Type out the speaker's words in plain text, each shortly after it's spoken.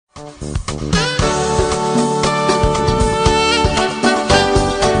Good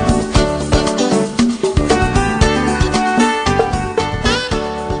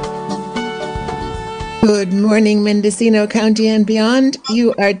morning, Mendocino County and beyond.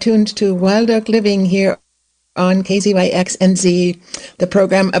 You are tuned to Wild Oak Living here on KZYX and Z, the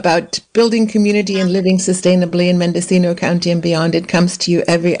program about building community and living sustainably in Mendocino County and beyond. It comes to you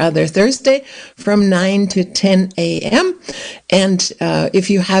every other Thursday from 9 to 10 a.m. And if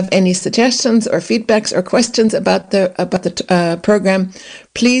you have any suggestions or feedbacks or questions about the program,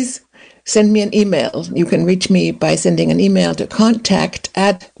 please send me an email. You can reach me by sending an email to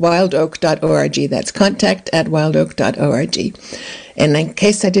contact@wildoak.org. That's contact@wildoak.org. And in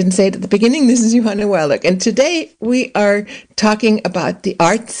case I didn't say it at the beginning, this is Johanna Wildock. And today we are talking about the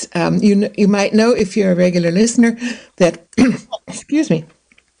arts. You might know, if you're a regular listener, that, excuse me,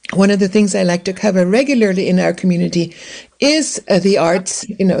 one of the things I like to cover regularly in our community is the arts,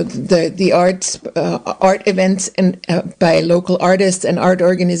 the arts, art events and by local artists and art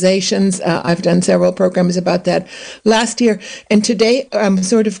organizations. I've done several programs about that last year, and today I'm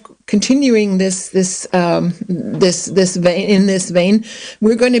sort of continuing this vein. In this vein,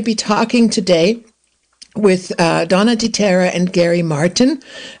 we're going to be talking today with Donna DiTerra and Gary Martin.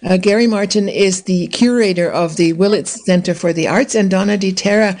 Gary Martin is the curator of the Willits Center for the Arts, and Donna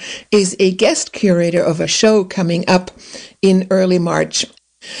DiTerra is a guest curator of a show coming up in early March.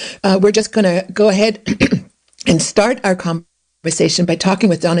 We're just going to go ahead and start our conversation by talking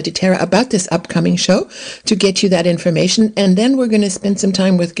with Donna DiTerra about this upcoming show to get you that information. And then we're going to spend some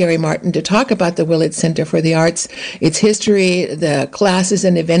time with Gary Martin to talk about the Willits Center for the Arts, its history, the classes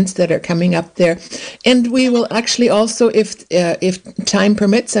and events that are coming up there. And we will actually also, if time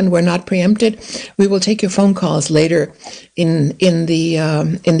permits and we're not preempted, we will take your phone calls later in the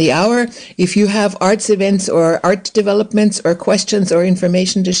hour. If you have arts events or art developments or questions or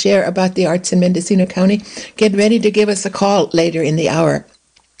information to share about the arts in Mendocino County, get ready to give us a call later in the hour.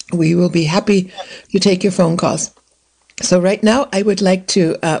 We will be happy to take your phone calls. So right now, I would like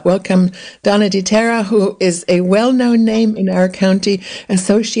to welcome Donna DiTerra, who is a well-known name in our county,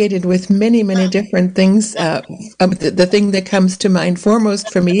 associated with many, many different things. The thing that comes to mind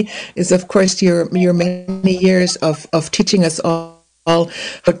foremost for me is, of course, your many years of teaching us all how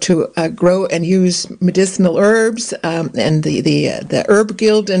to grow and use medicinal herbs, and the Herb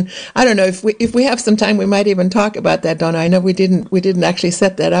Guild. And I don't know, if we have some time, we might even talk about that, Donna. I know we didn't actually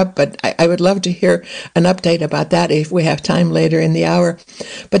set that up, but I would love to hear an update about that if we have time later in the hour.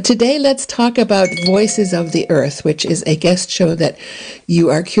 But today, let's talk about Voices of the Earth, which is a guest show that you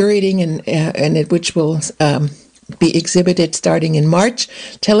are curating and which will be exhibited starting in March.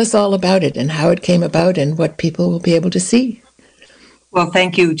 Tell us all about it and how it came about and what people will be able to see. Well,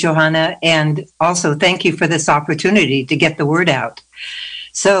 thank you, Johanna, and also thank you for this opportunity to get the word out.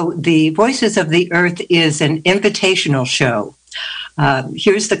 So the Voices of the Earth is an invitational show.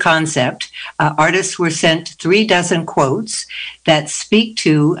 Here's the concept. Artists were sent 36 quotes that speak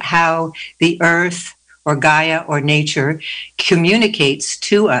to how the earth or Gaia or nature communicates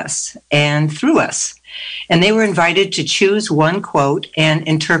to us and through us. And they were invited to choose one quote and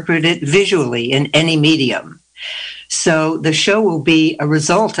interpret it visually in any medium. So the show will be a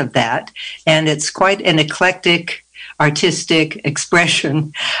result of that, and it's quite an eclectic artistic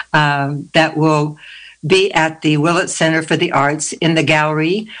expression that will be at the Willits Center for the Arts in the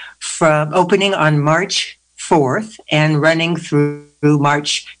gallery, from opening on March 4th and running through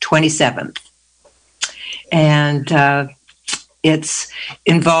March 27th. And it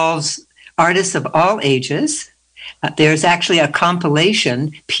involves artists of all ages. There's actually a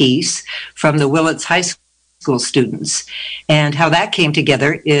compilation piece from the Willits High School students. And how that came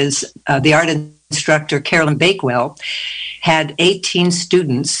together is the art instructor, Carolyn Bakewell, had 18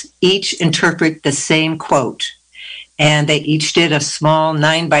 students each interpret the same quote. And they each did a small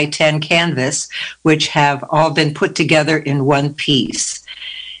 9x10 canvas, which have all been put together in one piece.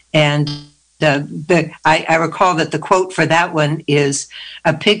 And I recall that the quote for that one is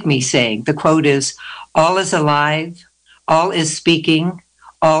a pygmy saying. The quote is, "All is alive, all is speaking,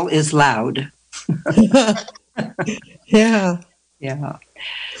 all is loud." Yeah.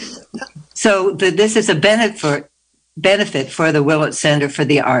 So this is a benefit for the Willits Center for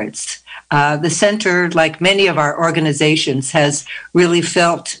the Arts. The center, like many of our organizations, has really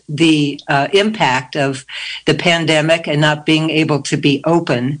felt the impact of the pandemic and not being able to be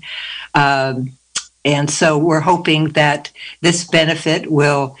open. And so we're hoping that this benefit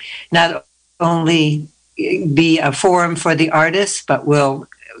will not only be a forum for the artists, but will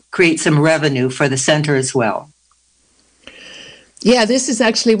create some revenue for the center as well. Yeah, this is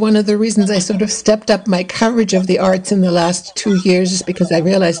actually one of the reasons I sort of stepped up my coverage of the arts in the last 2 years, is because I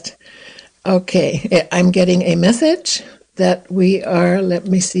realized, okay, I'm getting a message that we are, let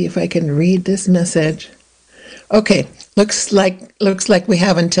me see if I can read this message. Okay, looks like we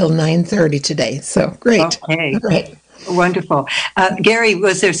have until 9:30 today. So great. Okay. All right. Wonderful. Gary,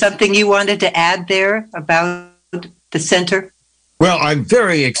 was there something you wanted to add there about the center? Well, I'm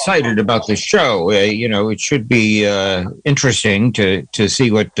very excited about the show. It should be interesting to see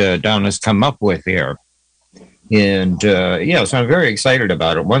what Donna's come up with here. And, so I'm very excited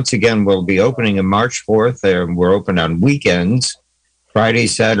about it. Once again, we'll be opening on March 4th. We're open on weekends,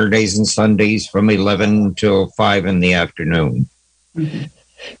 Fridays, Saturdays, and Sundays from 11 till 5 in the afternoon. Mm-hmm.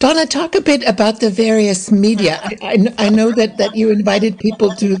 Donna, talk a bit about the various media. I know that you invited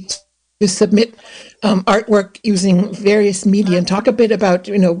people to submit artwork using various media, and talk a bit about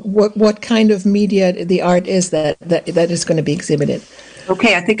what kind of media the art is that is going to be exhibited.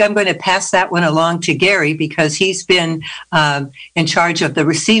 Okay, I think I'm going to pass that one along to Gary, because he's been in charge of the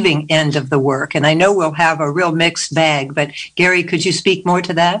receiving end of the work, and I know we'll have a real mixed bag. But Gary, could you speak more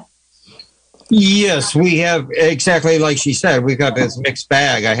to that? Yes, we have, exactly like she said, we've got this mixed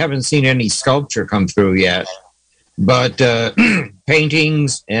bag. I haven't seen any sculpture come through yet, but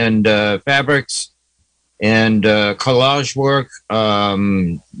paintings and fabrics and collage work,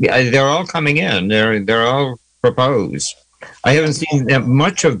 they're all coming in. They're all proposed. I haven't seen that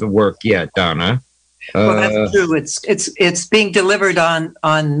much of the work yet, Donna. Well, that's true. It's being delivered on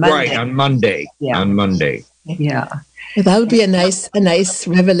Monday. Right, on Monday. Yeah. On Monday. Yeah. Well, that would be a nice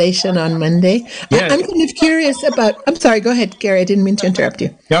revelation on Monday. Yeah. I'm kind of curious about. I'm sorry. Go ahead, Gary. I didn't mean to interrupt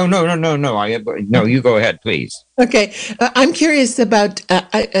you. No. No, you go ahead, please. Okay. I'm curious about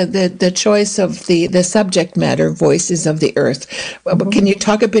the choice of the subject matter, Voices of the Earth. Can you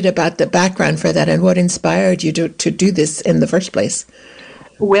talk a bit about the background for that and what inspired you to do this in the first place?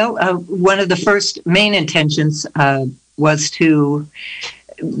 Well, one of the first main intentions was to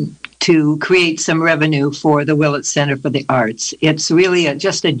create some revenue for the Willits Center for the Arts. It's really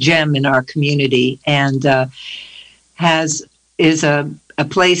just a gem in our community, and is a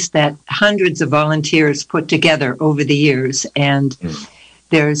place that hundreds of volunteers put together over the years, and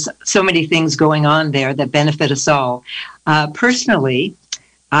there's so many things going on there that benefit us all. Personally,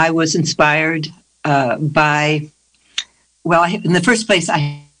 I was inspired by, in the first place,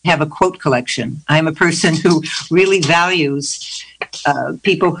 I have a quote collection. I'm a person who really values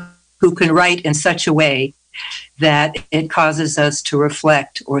people who can write in such a way that it causes us to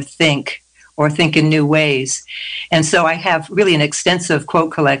reflect or think in new ways. And so I have really an extensive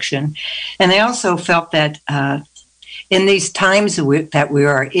quote collection. And I also felt that in these times that we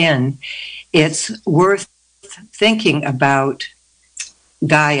are in, it's worth thinking about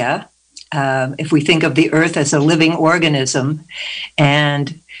Gaia. If we think of the earth as a living organism,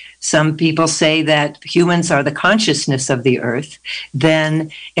 and some people say that humans are the consciousness of the earth, then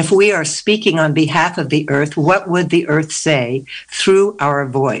if we are speaking on behalf of the earth, what would the earth say through our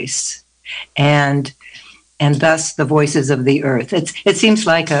voice? And thus the voices of the earth. It seems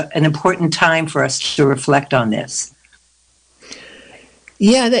like an important time for us to reflect on this.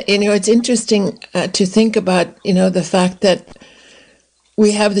 Yeah, it's interesting to think about, the fact that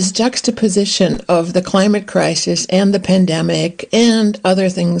we have this juxtaposition of the climate crisis and the pandemic and other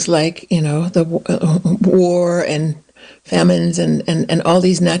things like, the war and famines and all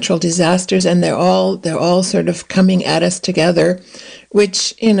these natural disasters, and they're all sort of coming at us together,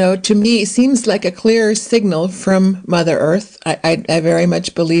 which, to me seems like a clear signal from Mother Earth. I very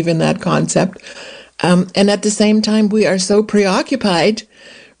much believe in that concept. And at the same time, we are so preoccupied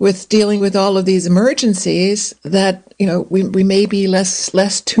with dealing with all of these emergencies that we may be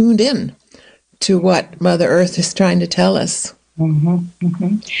less tuned in to what Mother Earth is trying to tell us. Mm-hmm,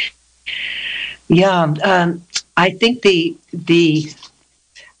 mm-hmm. Yeah, I think the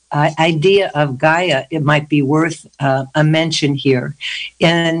idea of Gaia, it might be worth a mention here.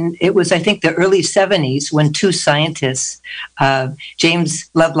 And it was, I think, the early 70s when two scientists, James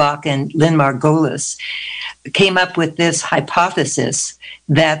Lovelock and Lynn Margolis, came up with this hypothesis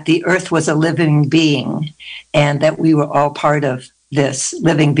that the earth was a living being and that we were all part of this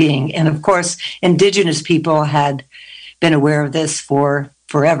living being. And of course, indigenous people had been aware of this for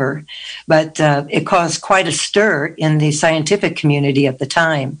forever, but it caused quite a stir in the scientific community at the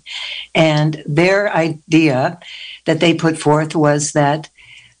time. And their idea that they put forth was that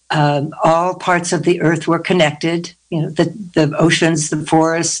all parts of the earth were connected, the oceans, the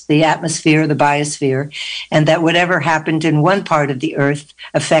forests, the atmosphere, the biosphere, and that whatever happened in one part of the earth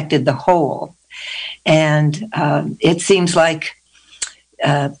affected the whole. And it seems like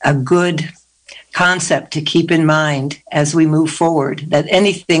a good concept to keep in mind as we move forward, that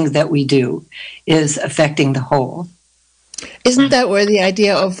anything that we do is affecting the whole. Isn't that where the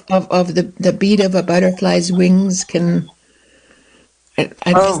idea of the beat of a butterfly's wings can...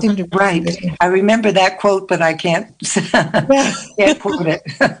 I seem to right. I remember that quote, but I can't, can't quote it.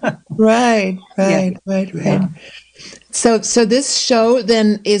 Right. Yeah. So this show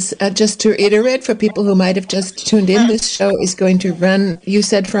then is, just to reiterate for people who might have just tuned in, this show is going to run, you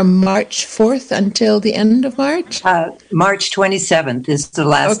said, from March 4th until the end of March? March 27th is the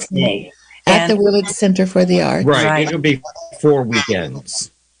last day. At the Willits Center for the Arts. Right. It'll be 4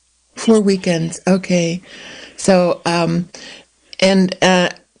 weekends. 4 weekends. Okay. So,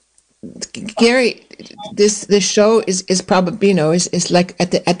 Gary, this show is probably, is like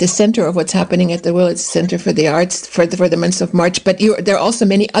at the center of what's happening at the Willits Center for the Arts for the months of March. But there are also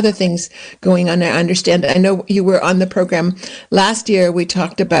many other things going on. I understand. I know you were on the program last year. We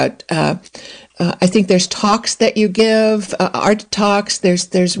talked about. I think there's talks that you give, art talks.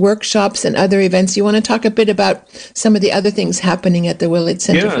 There's workshops and other events. You want to talk a bit about some of the other things happening at the Willits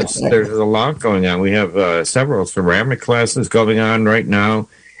Center? Yes, there's a lot going on. We have several ceramic classes going on right now.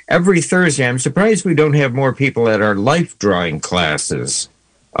 Every Thursday, I'm surprised we don't have more people at our life drawing classes.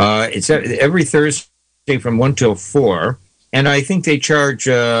 It's every Thursday from 1 till 4, and I think they charge $10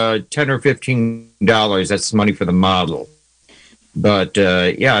 or $15. That's money for the model. But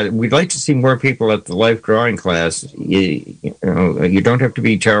we'd like to see more people at the life drawing class. You don't have to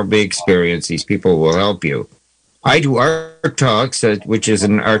be terribly experienced. These people will help you. I do art talks, which is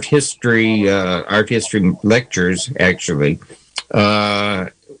an art history lectures, actually.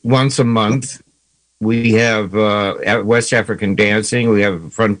 Once a month, we have West African dancing. We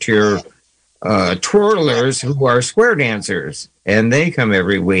have frontier twirlers who are square dancers, and they come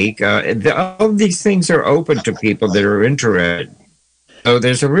every week. All these things are open to people that are interested. So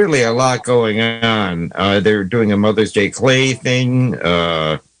there's really a lot going on. They're doing a Mother's Day clay thing.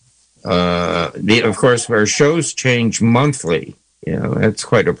 Of course, our shows change monthly. That's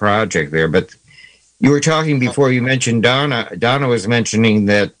quite a project there. But you were talking before, you mentioned Donna. Donna was mentioning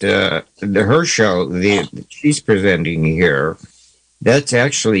that her show, she's presenting here, that's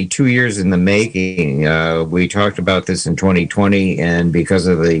actually 2 years in the making. We talked about this in 2020, and because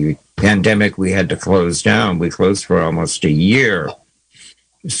of the pandemic, we had to close down. We closed for almost a year.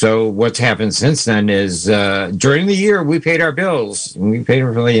 So what's happened since then is during the year, we paid our bills. We paid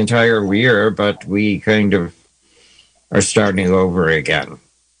them for the entire year, but we kind of are starting over again.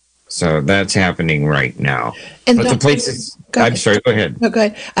 So that's happening right now. And but the places, I'm sorry, go ahead. No, go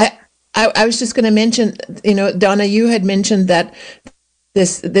ahead. I was just going to mention, Donna, you had mentioned that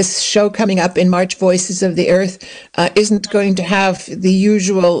this show coming up in March, Voices of the Earth, isn't going to have the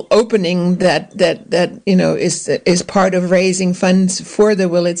usual opening that is part of raising funds for the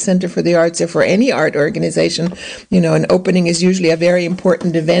Willits Center for the Arts or for any art organization. An opening is usually a very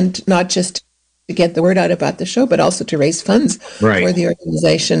important event, not just to get the word out about the show, but also to raise funds for the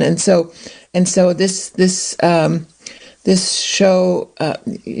organization. And so this show,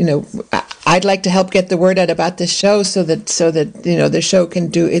 I'd like to help get the word out about this show so that the show can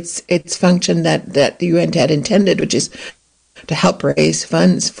do its function that you had intended, which is to help raise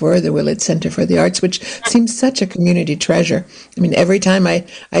funds for the Willits Center for the Arts, which seems such a community treasure. I mean, every time I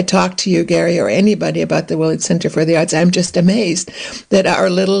talk to you, Gary, or anybody about the Willits Center for the Arts, I'm just amazed that our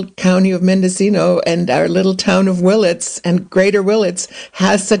little county of Mendocino and our little town of Willits and Greater Willits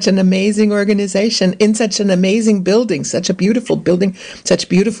has such an amazing organization in such an amazing building, such a beautiful building, such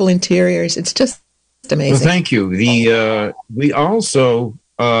beautiful interiors. It's just amazing. Well, thank you. We also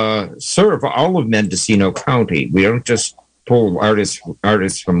serve all of Mendocino County. We don't just pull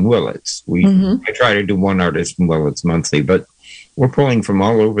artists from Willits. I try to do one artist from Willits monthly, but we're pulling from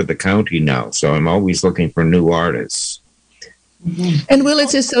all over the county now. So I'm always looking for new artists. Mm-hmm. And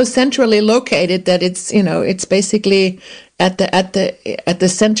Willits is so centrally located that it's basically at the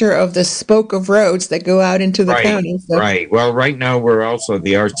center of the spoke of roads that go out into the county. So. Right. Well, right now we're also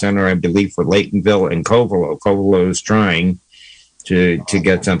the art center, I believe, for Laytonville and Covelo. Covelo is trying to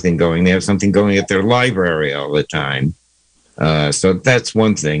get something going. They have something going at their library all the time. So that's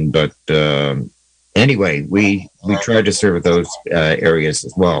one thing, but anyway, we try to serve those areas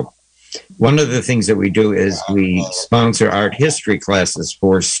as well. One of the things that we do is we sponsor art history classes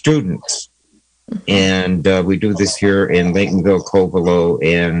for students, and we do this here in Laytonville, Covelo,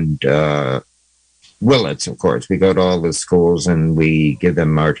 and Willits, of course. We go to all the schools and we give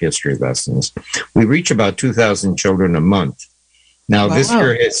them art history lessons. We reach about 2,000 children a month. Now, this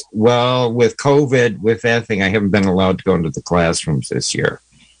year is, with COVID, with that thing, I haven't been allowed to go into the classrooms this year.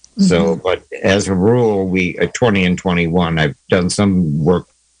 Mm-hmm. So, but as a rule, we, at 20 and 21, I've done some work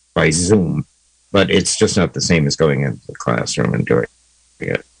by Zoom. but it's just not the same as going into the classroom and doing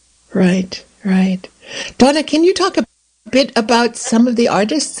it. Right, right. Donna, can you talk a bit about some of the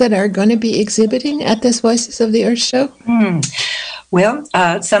artists that are going to be exhibiting at this Voices of the Earth show? Well,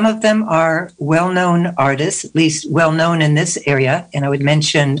 some of them are well-known artists, at least well-known in this area. And I would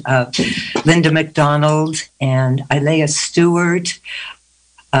mention Linda McDonald and Ilea Stewart,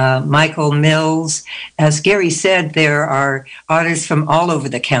 Michael Mills. As Gary said, there are artists from all over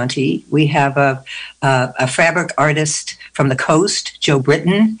the county. We have a fabric artist from the coast, Joe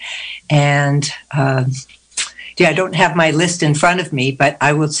Britton, and I don't have my list in front of me, but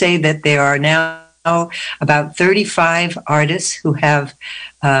I will say that there are now about 35 artists who have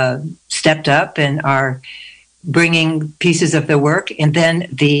stepped up and are bringing pieces of their work. And then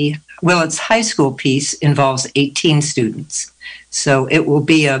the Willits High School piece involves 18 students. So it will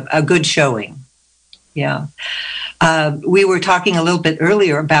be a good showing. Yeah. We were talking a little bit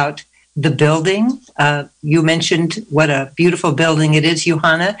earlier about the building. You mentioned what a beautiful building it is,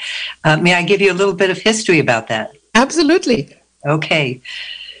 Johanna. May I give you a little bit of history about that? Absolutely. Okay.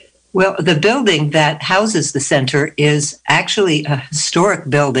 Well, the building that houses the center is actually a historic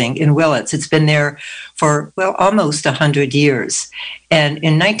building in Willits. It's been there for, almost 100 years. And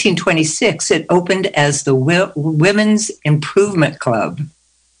in 1926, it opened as the Women's Improvement Club.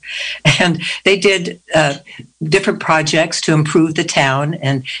 And they did different projects to improve the town,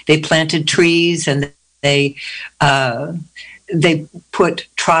 and they planted trees, and they put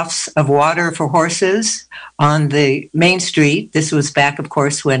troughs of water for horses on the main street. This was back, of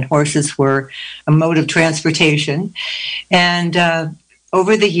course, when horses were a mode of transportation. And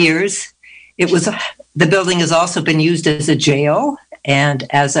over the years, the building has also been used as a jail and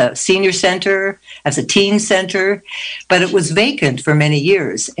as a senior center, as a teen center, but it was vacant for many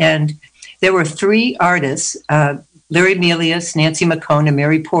years. And there were three artists, Larry Melius, Nancy McCone, and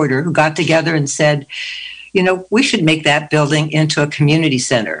Mary Porter, who got together and said, we should make that building into a community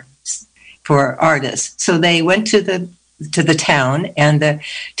center for artists. So they went to the town, and the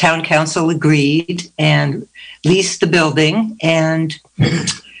town council agreed and leased the building. And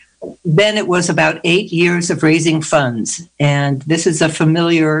then it was about 8 years of raising funds. And this is a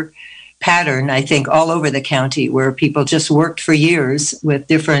familiar pattern, I think, all over the county, where people just worked for years with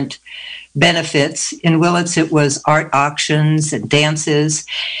different benefits. In Willits, it was art auctions and dances,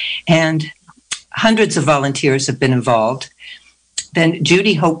 and hundreds of volunteers have been involved. Then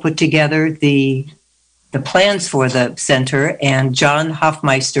Judy Hope put together the plans for the center, and John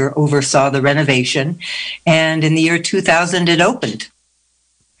Hoffmeister oversaw the renovation. And in the year 2000, it opened.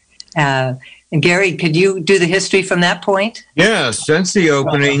 And Gary, could you do the history from that point? Yeah, since the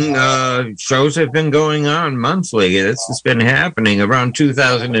opening, shows have been going on monthly. This has been happening. Around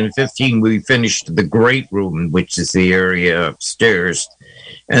 2015, we finished the Great Room, which is the area upstairs,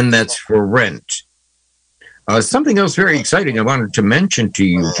 and that's for rent. Something else very exciting I wanted to mention to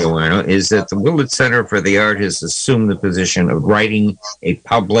you, Joanna, is that the Willits Center for the Art has assumed the position of writing a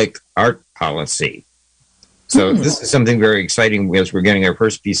public art policy. So this is something very exciting, because we're getting our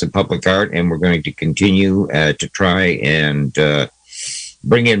first piece of public art, and we're going to continue to try and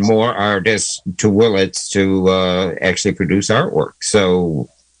bring in more artists to Willits to actually produce artwork. So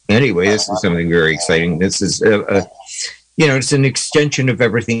anyway, this is something very exciting. This is, it's an extension of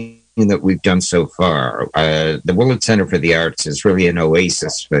everything that we've done so far. The Willits Center for the Arts is really an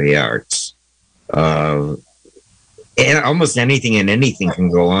oasis for the arts. And almost anything and anything can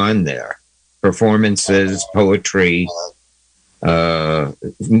go on there. Performances, poetry,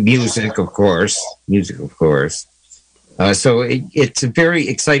 music, of course. So it's a very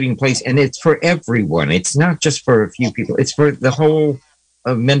exciting place, and it's for everyone. It's not just for a few people. It's for the whole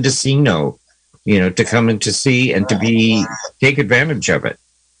of Mendocino, to come and to see and to take advantage of it.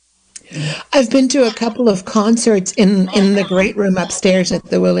 I've been to a couple of concerts in the Great Room upstairs at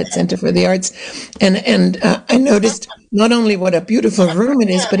the Willits Center for the Arts, and I noticed not only what a beautiful room it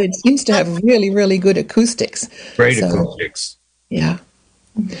is, but it seems to have really, really good acoustics. Great acoustics. Yeah.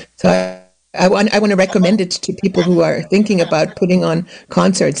 So I want to recommend it to people who are thinking about putting on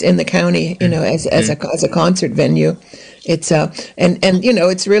concerts in the county, as a concert venue. It's and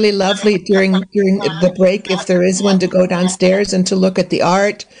it's really lovely during the break, if there is one, to go downstairs and to look at the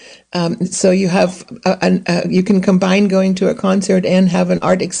art. So you have you can combine going to a concert and have an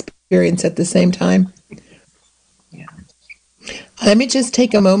art experience at the same time. Yeah. Let me just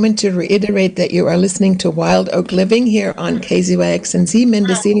take a moment to reiterate that you are listening to Wild Oak Living here on KZYX&Z,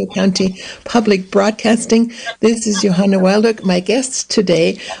 Mendocino County Public Broadcasting. This is Johanna Wild Oak. My guests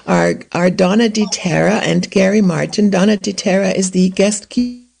today are Donna DiTerra and Gary Martin. Donna DiTerra is the guest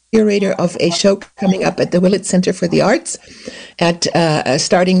curator of a show coming up at the Willits Center for the Arts at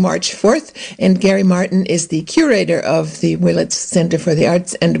starting March 4th. And Gary Martin is the curator of the Willits Center for the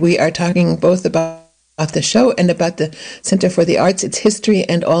Arts. And we are talking both about the show and about the Center for the Arts, its history,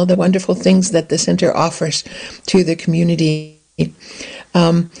 and all the wonderful things that the center offers to the community.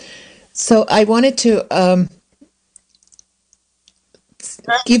 So I wanted to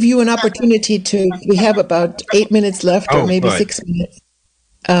give you an opportunity we have about 8 minutes left, or maybe 6 minutes.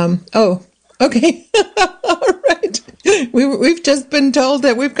 Okay. All right. We've just been told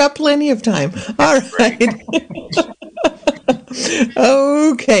that we've got plenty of time. All right.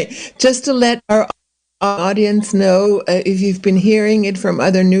 Okay. Just to let our audience know, if you've been hearing it from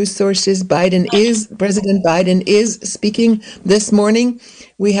other news sources, President Biden is speaking this morning.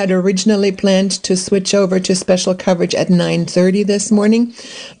 We had originally planned to switch over to special coverage at 9:30 this morning,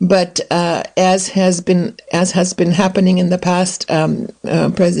 but as has been happening in the past,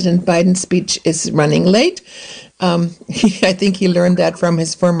 President Biden's speech is running late. I think he learned that from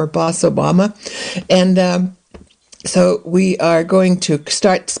his former boss, Obama, and so we are going to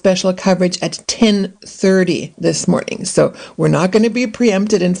start special coverage at 10:30 this morning. So we're not going to be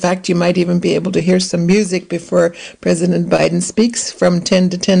preempted. In fact, you might even be able to hear some music before President Biden speaks from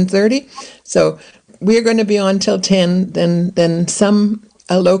 10 to 10:30. So we're going to be on till 10, then some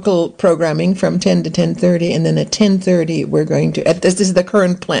local programming from 10 to 10:30, and then at 10:30 we're going to, this is the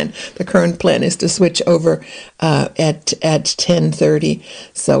current plan. The current plan is to switch over at 10:30.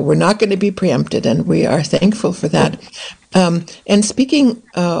 So we're not going to be preempted, and we are thankful for that. And speaking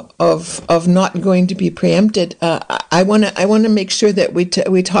of not going to be preempted, I want to make sure that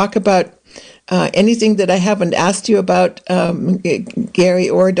we talk about anything that I haven't asked you about, Gary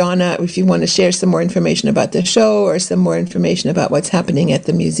or Donna, if you want to share some more information about the show or some more information about what's happening at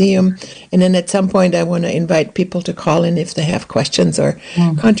the museum. And then at some point, I want to invite people to call in if they have questions or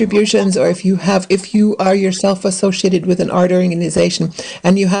contributions, or if you are yourself associated with an art organization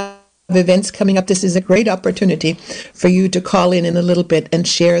and you have events coming up, this is a great opportunity for you to call in a little bit and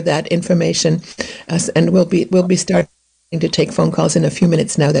share that information. And we'll be starting to take phone calls in a few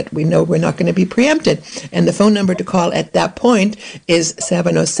minutes now that we know we're not going to be preempted. And the phone number to call at that point is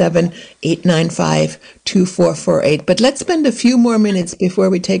 707-895-2448. But let's spend a few more minutes before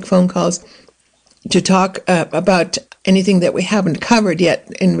we take phone calls to talk about anything that we haven't covered yet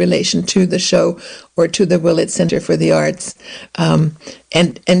in relation to the show or to the Willits Center for the Arts. And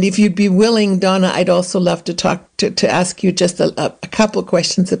if you'd be willing, Donna, I'd also love to talk to ask you just a couple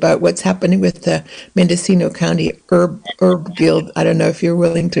questions about what's happening with the Mendocino County Herb Guild. I don't know if you're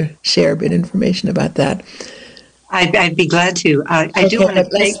willing to share a bit of information about that. I'd be glad to. I do want to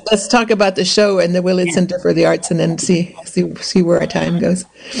let's talk about the show and the Willits Center for the Arts, and then see where our time goes.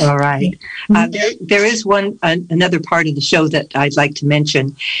 All right. There is another part of the show that I'd like to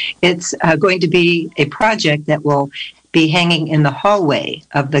mention. It's going to be a project that will be hanging in the hallway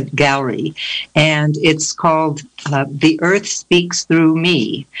of the gallery, and it's called The Earth Speaks Through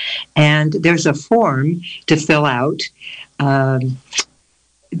Me. And there's a form to fill out.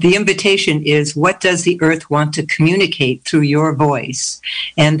 The invitation is, what does the earth want to communicate through your voice?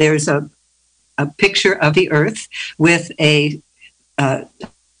 And there's a picture of the earth with a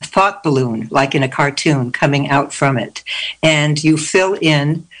thought balloon, like in a cartoon, coming out from it. And you fill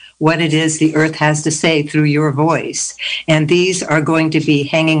in what it is the earth has to say through your voice. And these are going to be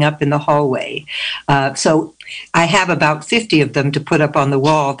hanging up in the hallway. So I have about 50 of them to put up on the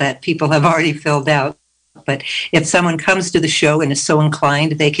wall that people have already filled out. But if someone comes to the show and is so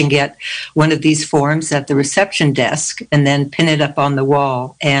inclined, they can get one of these forms at the reception desk and then pin it up on the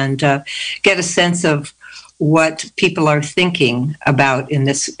wall and get a sense of what people are thinking about in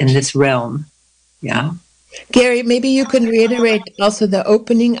this realm. Yeah. Gary, maybe you can reiterate also the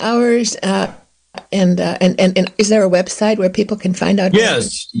opening hours. And is there a website where people can find out?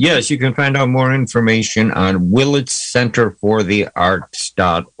 Yes, you can find out more information on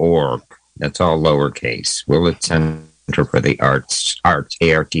willitscenterforthearts.org. That's all lowercase. Willits Center for the Arts,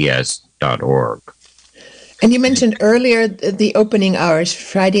 ARTS.org. And you mentioned earlier the opening hours,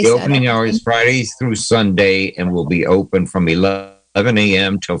 Friday, Saturday. Opening hours, Friday through Sunday, and will be open from 11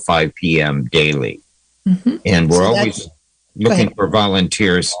 a.m. till 5 p.m. daily. Mm-hmm. And we're always looking for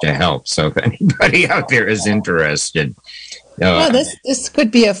volunteers to help. So if anybody out there is interested. This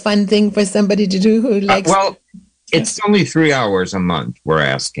could be a fun thing for somebody to do who likes... It's only 3 hours a month we're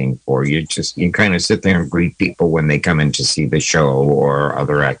asking for. You kind of sit there and greet people when they come in to see the show or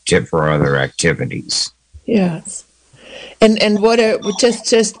other activities. Yes. And what are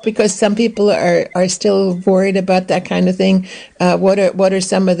just because some people are still worried about that kind of thing, what are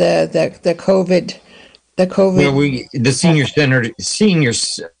some of the COVID Well, the senior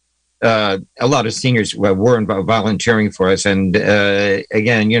a lot of seniors were volunteering for us. And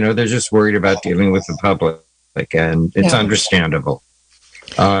again, they're just worried about dealing with the public, and it's understandable.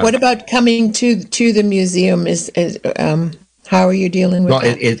 What about coming to the museum? How are you dealing with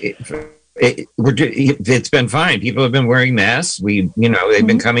that? It's been fine. People have been wearing masks. They've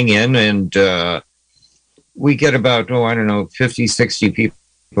been coming in, and we get about 50, 60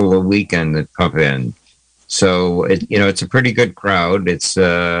 people a weekend that pop in. So it's a pretty good crowd. It's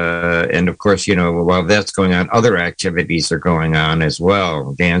and of course, while that's going on, other activities are going on as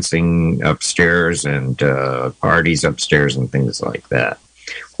well, dancing upstairs and parties upstairs and things like that.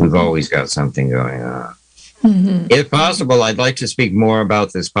 We've always got something going on. Mm-hmm. If possible, I'd like to speak more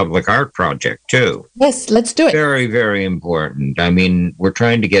about this public art project too. Yes, let's do it. Very, very important. I mean, we're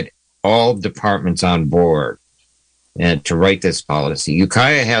trying to get all departments on board and to write this policy.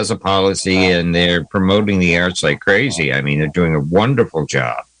 Ukiah has a policy, and they're promoting the arts like crazy. I mean, they're doing a wonderful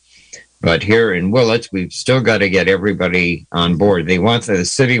job. But here in Willits, we've still got to get everybody on board. The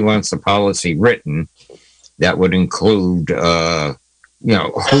city wants the policy written that would include,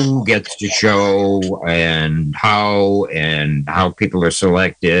 who gets to show and how people are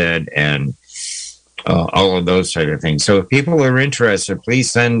selected and all of those type of things. So if people are interested,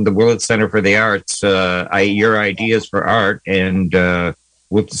 please send the Willits Center for the Arts your ideas for art, and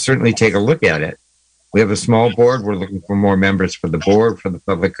we'll certainly take a look at it. We have a small board. We're looking for more members for the board for the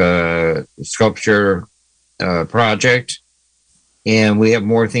public sculpture project, and we have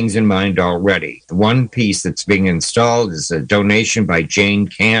more things in mind already. The one piece that's being installed is a donation by Jane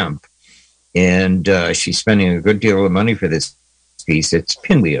Camp, and she's spending a good deal of money for this piece. It's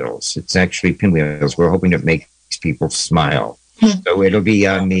pinwheels. It's actually pinwheels. We're hoping to make people smile. So it'll be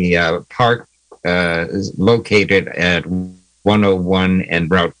on the park located at 101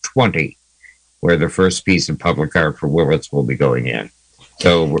 and Route 20, where the first piece of public art for Willits will be going in.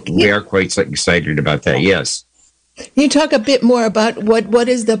 So we are quite excited about that. Yes. Can you talk a bit more about what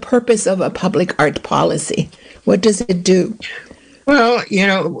is the purpose of a public art policy? What does it do? Well,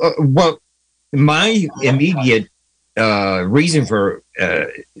 my immediate reason for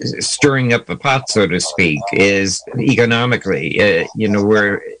stirring up the pot, so to speak, is economically.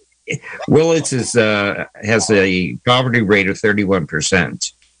 Where Willits has a poverty rate of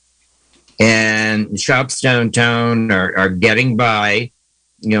 31%, and shops downtown are getting by.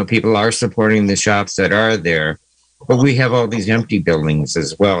 People are supporting the shops that are there, but we have all these empty buildings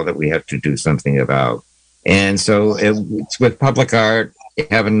as well that we have to do something about. And so it's with public art. We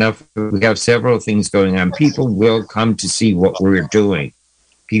have several things going on. People will come to see what we're doing.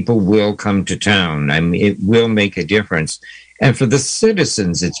 People will come to town. I mean, it will make a difference. And for the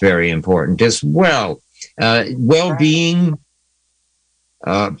citizens, it's very important as well. Well-being,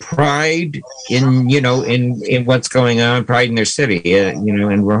 pride in what's going on, pride in their city,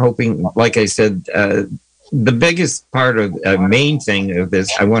 and we're hoping, like I said, the biggest part of main thing of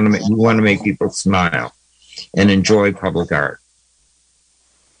this, we want to make people smile and enjoy public art.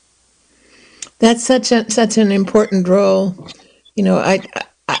 That's such an important role.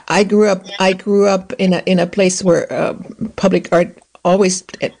 I grew up in a place where public art always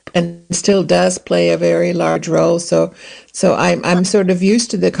and still does play a very large role. So I'm sort of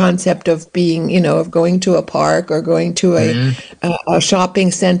used to the concept of being, of going to a park or going to a shopping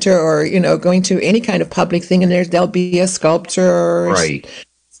center or, going to any kind of public thing, and there'll be a sculpture or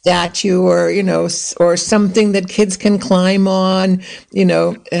statue or, or something that kids can climb on,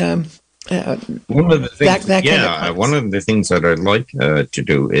 one of the things, one of the things that I'd like to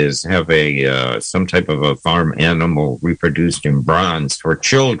do is have some type of a farm animal reproduced in bronze for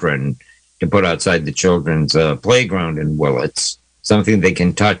children to put outside the children's playground in Willits. Something they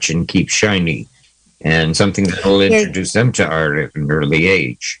can touch and keep shiny, and something that will introduce them to art at an early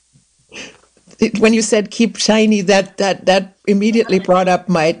age. When you said keep shiny, that immediately brought up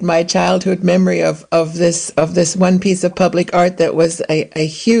my childhood memory of this one piece of public art that was a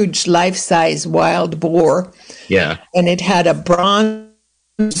huge life-size wild boar. Yeah. And it had a bronze.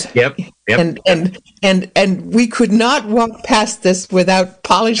 Yep. And we could not walk past this without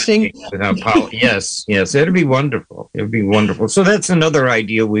polishing. Yes. It'd be wonderful. So that's another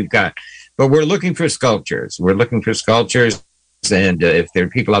idea we've got. But we're looking for sculptures. And if there are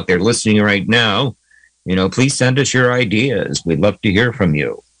people out there listening right now, please send us your ideas. We'd love to hear from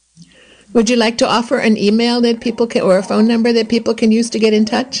you. Would you like to offer an email that people can, or a phone number that people can use to get in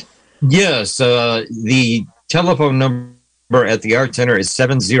touch? Yes. The telephone number at the Art Center is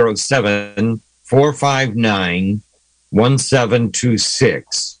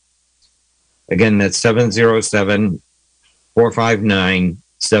 707-459-1726. Again, that's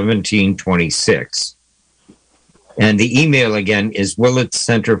 707-459-1726. And the email again is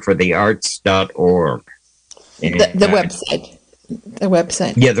willitscenterforthearts.org. The website. The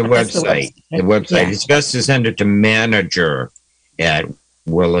website. Yeah, the website. The website. Yeah. It's best to send it to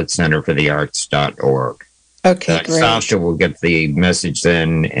manager@willitscenterforthearts.org. Okay, great. Sasha will get the message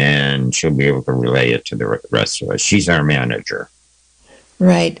then, and she'll be able to relay it to the rest of us. She's our manager.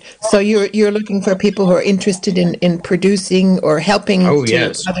 Right. So you're looking for people who are interested in producing or helping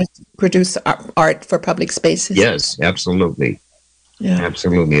yes. others produce art for public spaces. Yes, absolutely. Yeah.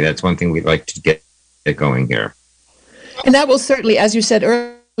 Absolutely. That's one thing we'd like to get going here. And that will certainly, as you said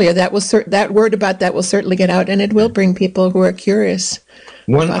earlier, that word about that will certainly get out, and it will bring people who are curious.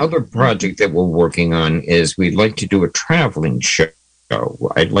 One other project that we're working on is we'd like to do a traveling show.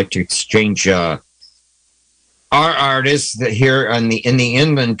 I'd like to exchange our artists here in the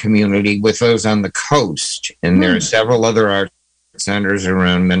inland community with those on the coast. And there are several other art centers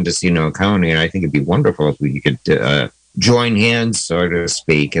around Mendocino County, and I think it'd be wonderful if we could join hands, so to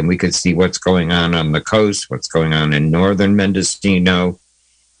speak, and we could see what's going on the coast, what's going on in northern Mendocino,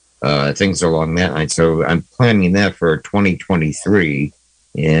 things along that line. So I'm planning that for 2023,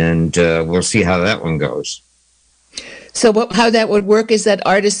 and we'll see how that one goes. So how that would work is that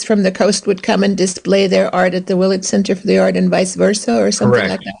artists from the coast would come and display their art at the Willits Center for the Art and vice versa, or something Correct.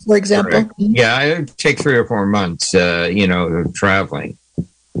 like that, for example? Correct. Yeah, it would take 3 or 4 months, traveling.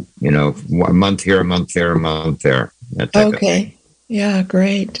 A month here, a month there, a month there. That type of thing. Yeah,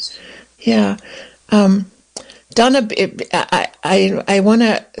 great. Yeah. Donna, I want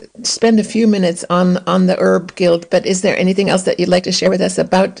to spend a few minutes on the Herb Guild, but is there anything else that you'd like to share with us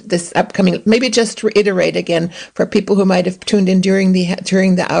about this upcoming? Maybe just reiterate again for people who might have tuned in during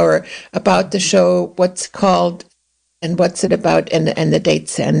the hour about the show, what's called and what's it about, and the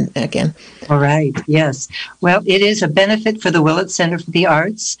dates, and again. All right. Yes. Well, it is a benefit for the Willits Center for the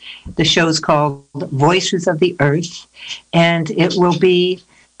Arts. The show is called Voices of the Earth, and it will be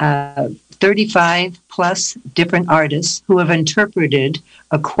 35 plus different artists who have interpreted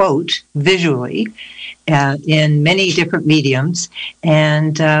a quote visually in many different mediums.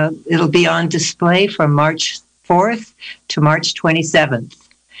 And it'll be on display from March 4th to March 27th.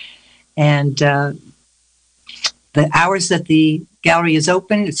 And the hours that the gallery is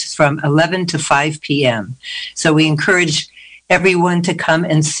open, it's from 11 to 5 p.m. So we encourage everyone to come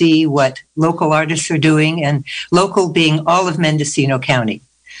and see what local artists are doing, and local being all of Mendocino County.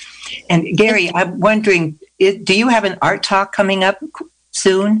 And Gary, I'm wondering, do you have an art talk coming up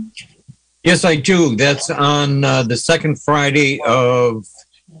soon? Yes, I do. That's on the second Friday of,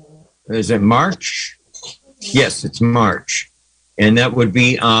 is it March? Yes, it's March. And that would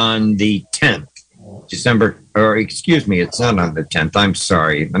be on the 10th, December, or excuse me, it's not on the 10th. I'm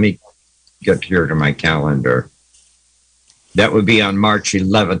sorry. Let me get here to my calendar. That would be on March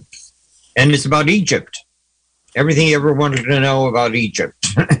 11th. And it's about Egypt. Everything you ever wanted to know about Egypt.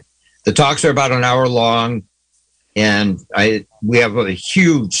 The talks are about an hour long, and we have a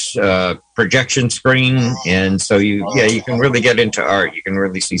huge projection screen, and so you can really get into art. You can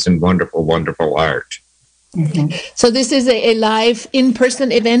really see some wonderful, wonderful art. Mm-hmm. So this is a live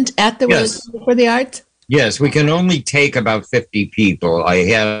in-person event at the Willits Center for the Arts? Yes, we can only take about 50 people. I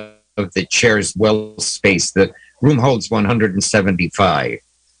have the chairs well spaced. The room holds 175,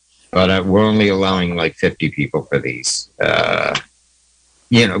 but we're only allowing like 50 people for these.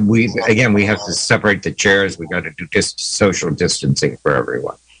 We have to separate the chairs. We got to do social distancing for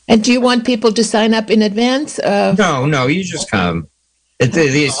everyone. And do you want people to sign up in advance? No, you just come.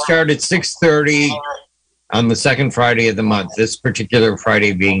 They start at 6:30 on the second Friday of the month. This particular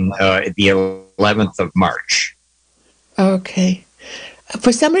Friday being the 11th of March. Okay.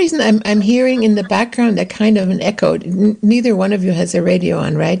 For some reason, I'm hearing in the background a kind of an echo. Neither one of you has a radio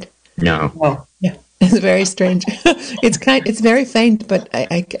on, right? No. Oh. Yeah. It's very strange. It's very faint, but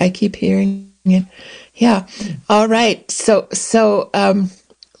I keep hearing it. Yeah. All right. So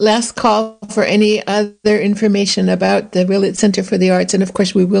last call for any other information about the Willits Center for the Arts, and of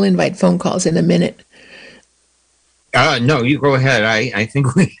course we will invite phone calls in a minute. No, you go ahead. I think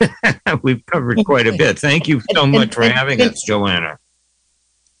we've covered quite a bit. Thank you so much for having us, Joanna.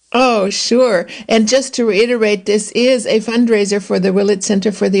 Oh, sure. And just to reiterate, this is a fundraiser for the Willits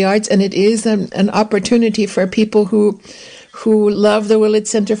Center for the Arts, and it is an opportunity for people who love the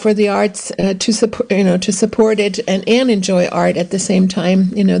Willits Center for the Arts to support it and enjoy art at the same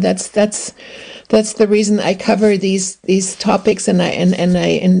time. That's the reason I cover these topics, and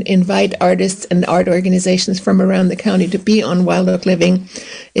I invite artists and art organizations from around the county to be on Wild Oak Living,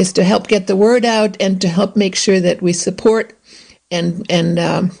 is to help get the word out and to help make sure that we support and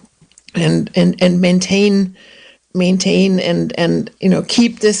maintain maintain and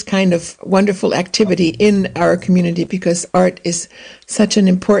keep this kind of wonderful activity in our community, because art is such an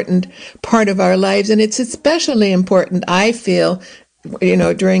important part of our lives, and it's especially important, I feel,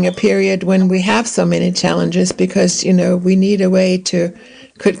 during a period when we have so many challenges, because we need a way to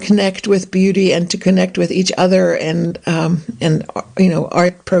could connect with beauty and to connect with each other, and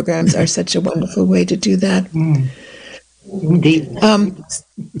art programs are such a wonderful way to do that. Indeed.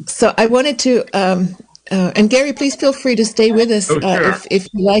 So I wanted to, and Gary, please feel free to stay with us if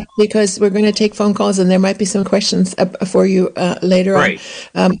you like, because we're going to take phone calls and there might be some questions for you later on.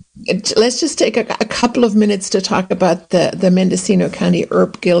 Let's just take a couple of minutes to talk about the Mendocino County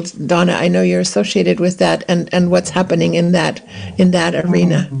Herb Guild. Donna, I know you're associated with that, and what's happening in that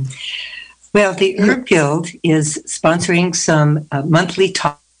arena. Well, the Herb Guild is sponsoring some monthly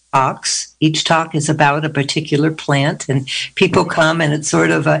talks. Each talk is about a particular plant, and people come, and it's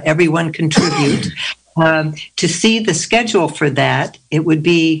sort of everyone contribute. To see the schedule for that, it would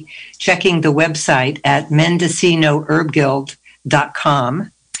be checking the website at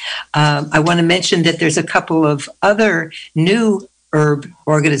mendocinoherbguild.com. I want to mention that there's a couple of other new herb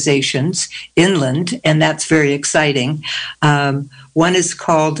organizations inland, and that's very exciting. One is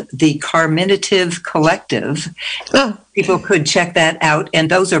called the Carminative Collective. People could check that out, and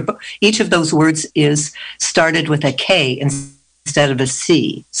those are each of those words is started with a K instead of a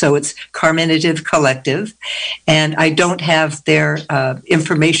C. So it's Carminative Collective. And I don't have their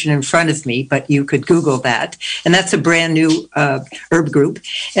information in front of me, but you could Google that. And that's a brand new herb group.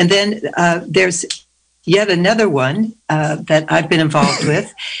 And then there's yet another one that I've been involved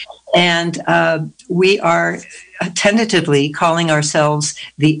with. And we are tentatively calling ourselves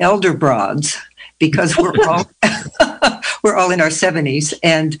the Elder Broads, because we're all we're all in our 70s,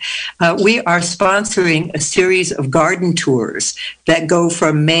 and we are sponsoring a series of garden tours that go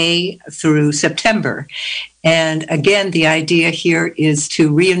from May through September. And again, the idea here is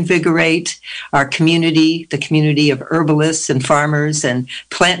to reinvigorate our community, the community of herbalists and farmers and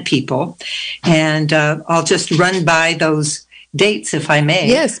plant people. And I'll just run by those dates, if I may.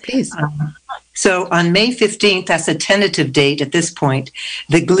 Yes, please. So on May 15th, that's a tentative date at this point,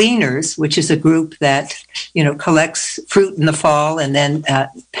 the Gleaners, which is a group that, collects fruit in the fall and then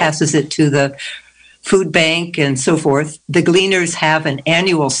passes it to the food bank and so forth. The Gleaners have an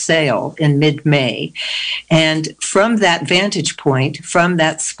annual sale in mid-May. And from that vantage point, from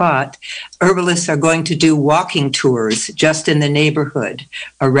that spot, herbalists are going to do walking tours just in the neighborhood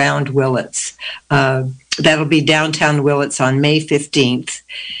around Willits. That'll be downtown Willits on May 15th.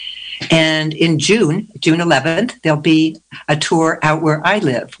 And in June 11th, there'll be a tour out where I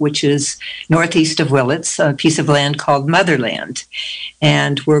live, which is northeast of Willits, a piece of land called Motherland.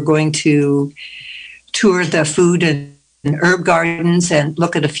 And we're going to tour the food and herb gardens and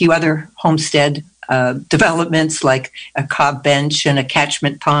look at a few other homestead developments, like a cob bench and a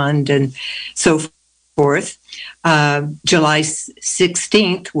catchment pond and so forth. July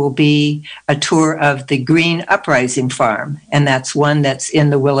 16th will be a tour of the Green Uprising Farm, and that's one that's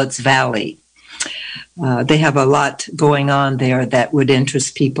in the Willits Valley. They have a lot going on there that would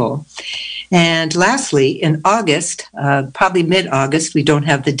interest people. And lastly, in August, probably mid-August, we don't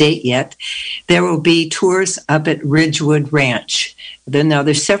have the date yet, there will be tours up at Ridgewood Ranch. Now,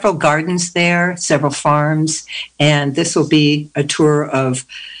 there's several gardens there, several farms, and this will be a tour of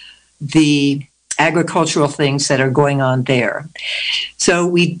the agricultural things that are going on there. So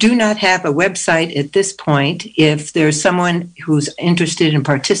we do not have a website at this point. If there's someone who's interested in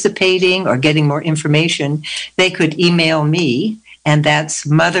participating or getting more information, they could email me, and that's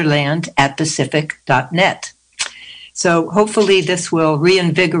motherland@pacific.net. So hopefully this will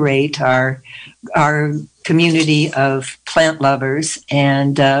reinvigorate our community of plant lovers,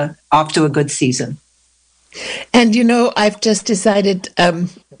 and off to a good season. And I've just decided,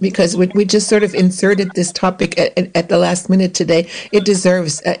 because we just sort of inserted this topic at the last minute today, it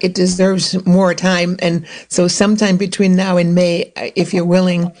deserves more time. And so sometime between now and May, if you're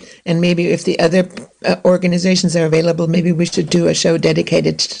willing, and maybe if the other organizations are available, maybe we should do a show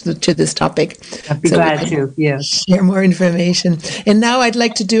dedicated to this topic. I'd be glad to, yes. Share more information. And now I'd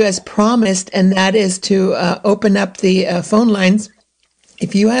like to do as promised, and that is to open up the phone lines.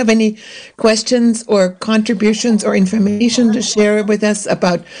 If you have any questions or contributions or information to share with us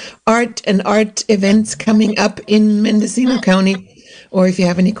about art and art events coming up in Mendocino County, or if you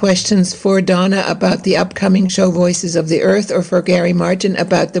have any questions for Donna about the upcoming show Voices of the Earth, or for Gary Martin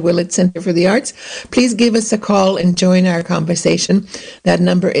about the Willett Center for the Arts, please give us a call and join our conversation. That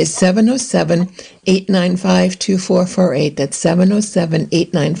number is 707-895-2448. That's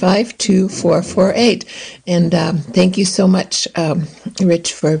 707-895-2448. And thank you so much,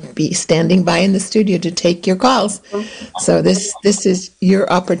 Rich, for standing by in the studio to take your calls. So this is your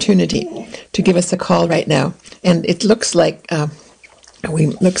opportunity to give us a call right now. And it looks like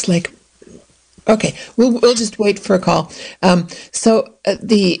okay. We'll just wait for a call. I'm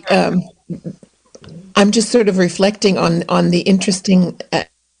just sort of reflecting on the interesting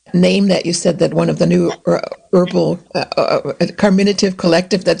name that you said, that one of the new herbal carminative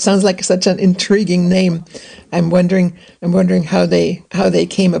collective. That sounds like such an intriguing name. I'm wondering how they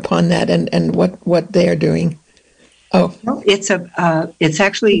came upon that and what they are doing. Oh, no, it's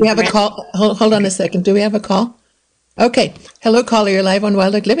actually. Do we have a call? Hold on a second. Do we have a call? Okay. Hello, caller. You're live on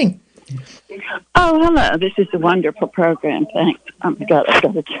Wild Oak Living. Oh, hello. This is a wonderful program. Thanks. Oh my God, I've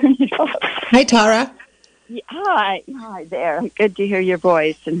got to turn it off. Hi, Tara. Yeah, hi there. Good to hear your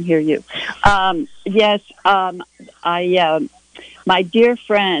voice and hear you. Yes, my dear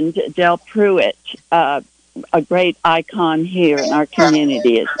friend Del Pruitt, a great icon here in our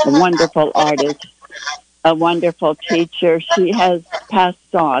community, is a wonderful artist, a wonderful teacher. She has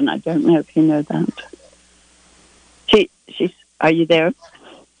passed on. I don't know if you know that. She's. Are you there?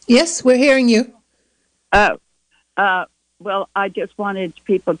 Yes, we're hearing you. Oh, well, I just wanted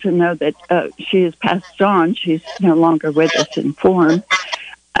people to know that she has passed on. She's no longer with us in form,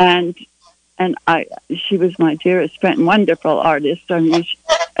 and she was my dearest friend, wonderful artist. I mean,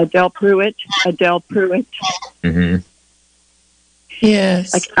 Adele Pruitt. Mm-hmm. I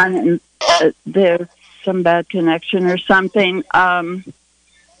Yes. kind of there's some bad connection or something.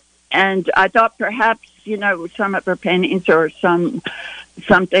 And I thought perhaps, some of her paintings or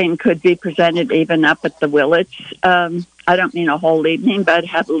something could be presented even up at the Willets. I don't mean a whole evening, but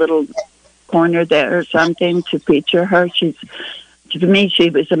have a little corner there or something to feature her. To me,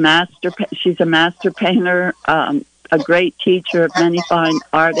 she's a master painter, a great teacher of many fine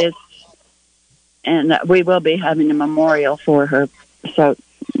artists, and we will be having a memorial for her. So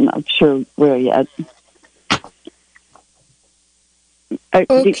I'm not sure where yet.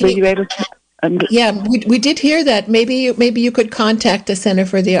 Okay. Were you able to? Yeah, we did hear that. Maybe you could contact the Center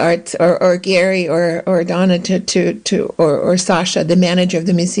for the Arts, or Gary or Donna or Sasha, the manager of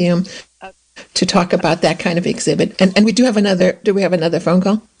the museum, to talk about that kind of exhibit. And we do have another. Do we have another phone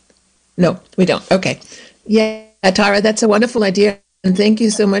call? No, we don't. Okay. Yeah, Tara, that's a wonderful idea, and thank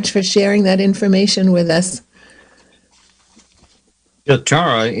you so much for sharing that information with us. Yeah,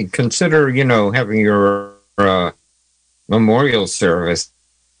 Tara, consider having your memorial service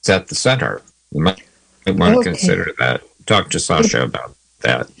at the center. You might want to consider that. Talk to Sasha about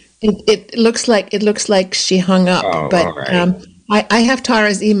that. It looks like she hung up, but right. I have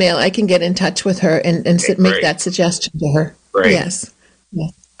Tara's email. I can get in touch with her and make that suggestion to her. Great. Yes. Yeah.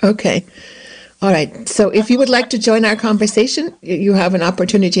 Okay. All right. So if you would like to join our conversation, you have an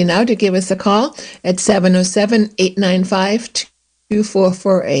opportunity now to give us a call at 707-895-2448.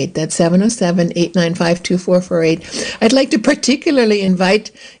 That's 707-895-2448. I'd like to particularly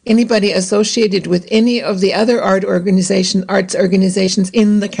invite anybody associated with any of the other arts organizations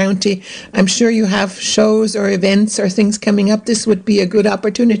in the county. I'm sure you have shows or events or things coming up. This would be a good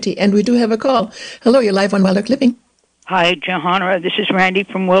opportunity. And we do have a call. Hello, you're live on Wild Oak Living. Hi, Johanna. This is Randy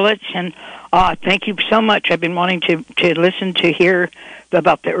from Willets, and thank you so much. I've been wanting to listen to hear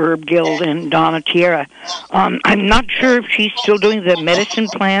about the Herb Guild and Donna Tierra. I'm not sure if she's still doing the medicine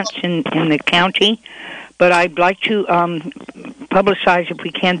plants in the county, but I'd like to publicize, if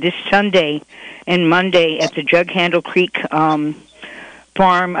we can, this Sunday and Monday at the Jug Handle Creek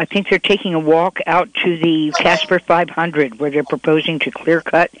farm. I think they're taking a walk out to the Casper 500, where they're proposing to clear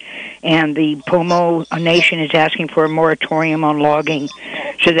cut, and the Pomo Nation is asking for a moratorium on logging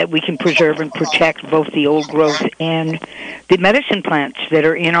so that we can preserve and protect both the old growth and the medicine plants that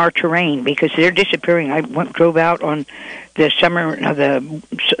are in our terrain, because they're disappearing. I drove out on the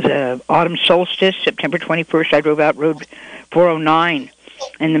the autumn solstice, September 21st. I drove out Road 409.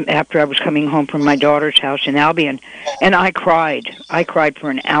 And after I was coming home from my daughter's house in Albion, and I cried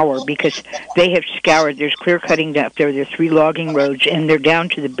for an hour, because they have scoured. There's clear cutting up there. There are 3 logging roads, and they're down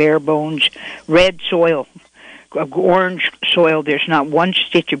to the bare bones, red soil, orange soil. There's not one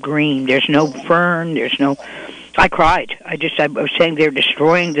stitch of green. There's no fern. There's no. I cried. I was saying they're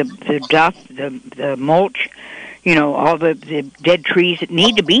destroying the duff, the mulch, all the dead trees that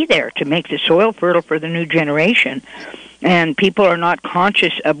need to be there to make the soil fertile for the new generation. And people are not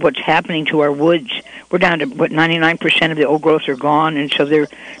conscious of what's happening to our woods. We're down to, 99% of the old growth are gone, and so they're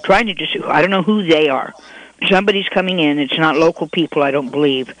trying to just, I don't know who they are. Somebody's coming in. It's not local people, I don't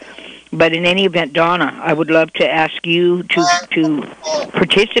believe. But in any event, Donna, I would love to ask you to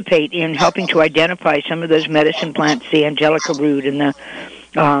participate in helping to identify some of those medicine plants, the angelica root and the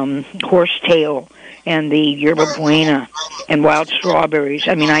horsetail and the yerba buena and wild strawberries.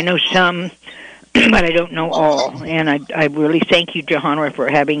 I mean, I know some, but I don't know all. And I really thank you, Johanna, for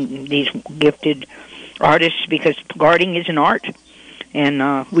having these gifted artists, because gardening is an art.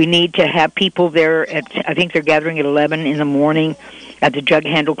 And we need to have people there I think they're gathering at 11 in the morning at the Jug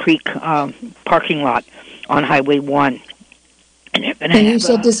Handle Creek parking lot on Highway 1. And you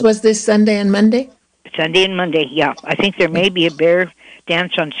said this was this Sunday and Monday? Sunday and Monday, yeah. I think there may be a bear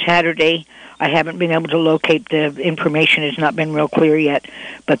dance on Saturday. I haven't been able to locate. The information has not been real clear yet.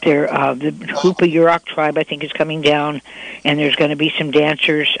 But the Hoopa Yurok tribe, I think, is coming down, and there's going to be some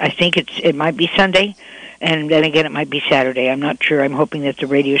dancers. I think it might be Sunday. And then again, it might be Saturday. I'm not sure. I'm hoping that the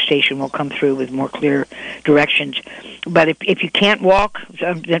radio station will come through with more clear directions. But if you can't walk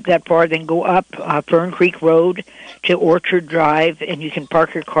that far, then go up Fern Creek Road to Orchard Drive, and you can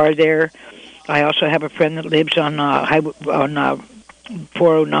park your car there. I also have a friend that lives on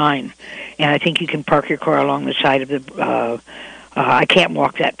 409, and I think you can park your car along the side of the... I can't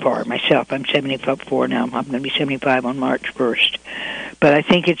walk that far myself. I'm 74 now. I'm going to be 75 on March 1st. But I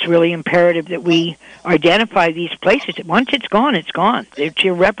think it's really imperative that we identify these places. Once it's gone, it's gone. It's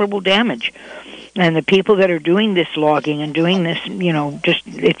irreparable damage. And the people that are doing this logging and doing this,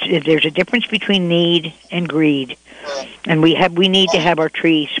 there's a difference between need and greed. And we need to have our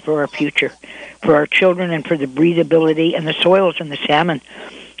trees for our future, for our children, and for the breathability and the soils and the salmon.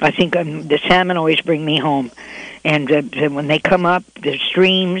 I think the salmon always bring me home. And when they come up, the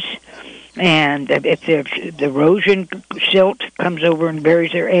streams, and if the erosion silt comes over and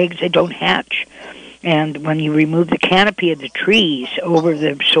buries their eggs, they don't hatch. And when you remove the canopy of the trees over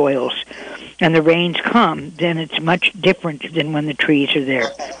the soils and the rains come, then it's much different than when the trees are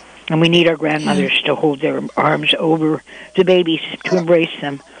there. And we need our grandmothers to hold their arms over the babies, to embrace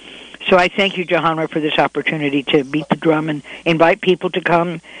them. So I thank you, Johanna, for this opportunity to beat the drum and invite people to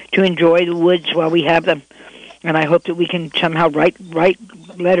come to enjoy the woods while we have them. And I hope that we can somehow write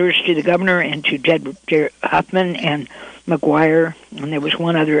letters to the governor and to Jed Huffman and McGuire. And there was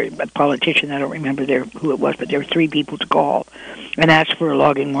one other politician, I don't remember who it was, but there were 3 people to call and ask for a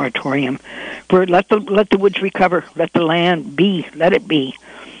logging moratorium. Let the woods recover. Let the land be. Let it be,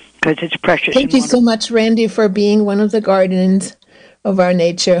 because it's precious. Thank you so much, Randy, for being one of the guardians of our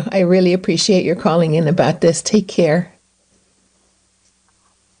nature. I really appreciate your calling in about this. Take care.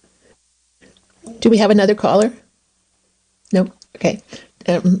 Do we have another caller? Nope. Okay.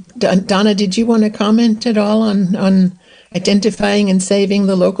 Donna, did you want to comment at all on identifying and saving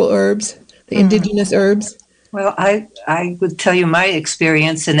the local herbs, the indigenous herbs? Well, I would tell you my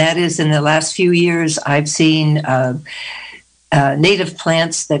experience, and that is in the last few years, I've seen native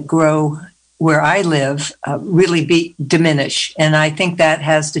plants that grow where I live really diminish. And I think that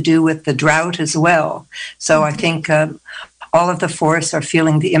has to do with the drought as well. So I think all of the forests are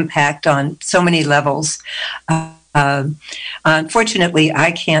feeling the impact on so many levels. Unfortunately,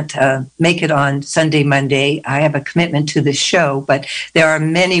 I can't make it on Sunday, Monday. I have a commitment to this show, but there are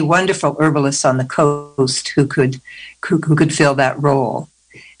many wonderful herbalists on the coast who could fill that role.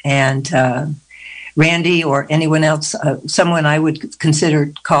 And Randy or anyone else, someone I would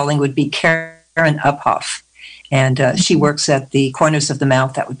consider calling would be Karen Uphoff. And she works at the Corners of the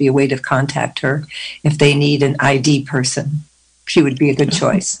Mouth. That would be a way to contact her if they need an ID person. She would be a good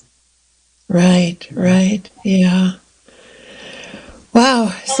choice. Right. Yeah.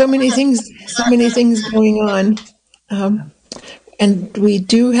 Wow. So many things going on. And we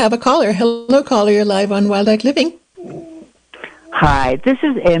do have a caller. Hello, caller. You're live on Wild Life Living. Hi, this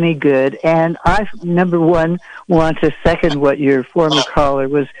is Emmy Good, and I, number one, want to second what your former caller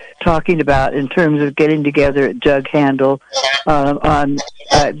was talking about in terms of getting together at Jug Handle on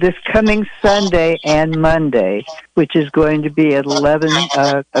this coming Sunday and Monday, which is going to be at 11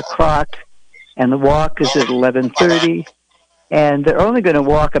 o'clock, and the walk is at 11:30. And they're only going to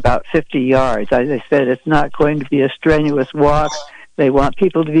walk about 50 yards. As I said, it's not going to be a strenuous walk. They want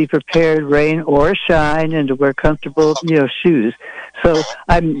people to be prepared, rain or shine, and to wear comfortable, shoes. So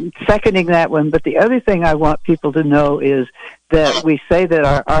I'm seconding that one. But the other thing I want people to know is that we say that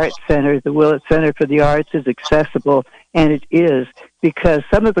our art center, the Willett Center for the Arts, is accessible, and it is, because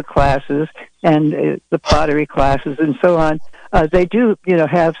some of the classes and the pottery classes and so on, they do,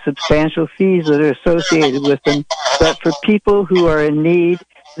 have substantial fees that are associated with them. But for people who are in need,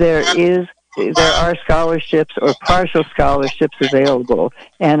 there is there are scholarships or partial scholarships available,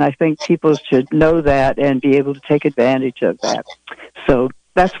 and I think people should know that and be able to take advantage of that. So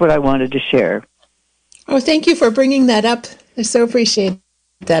that's what I wanted to share. Oh, thank you for bringing that up. I so appreciate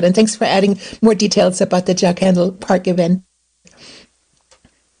that, and thanks for adding more details about the Jug Handle Park event.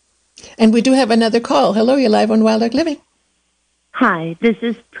 And we do have another call. Hello, you're live on Wild Oak Living. Hi, this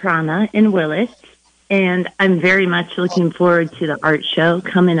is Prana in Willits, and I'm very much looking forward to the art show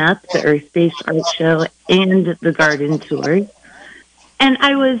coming up, the Earth-Based Art Show and the garden tours. And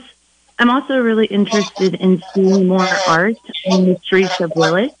I'm also really interested in seeing more art on the streets of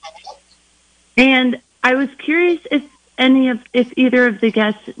Willits. And I was curious if either of the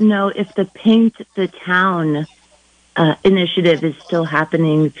guests know if the Paint the Town initiative is still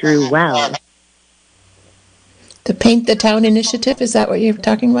happening through WELL. The Paint the Town initiative, is that what you're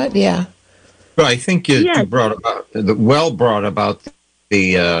talking about? Yeah. Well, I think you brought about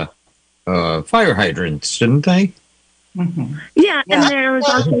the fire hydrants, didn't they? Mm-hmm. Yeah, and there was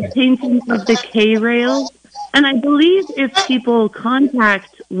also painting of the K-rails. And I believe if people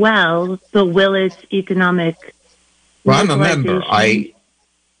contact WELL, the Willits Economic... Well, I'm a member.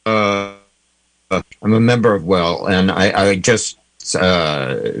 I'm a member of WELL, and I just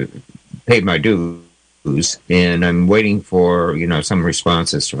paid my dues, and I'm waiting for some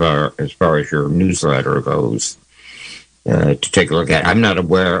response as far as your newsletter goes to take a look at. I'm not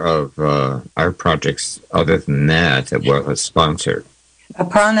aware of our projects other than that WELL has sponsored.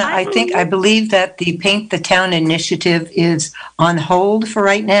 Aparna, I believe that the Paint the Town initiative is on hold for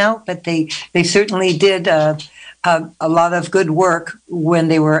right now, but they certainly did a lot of good work when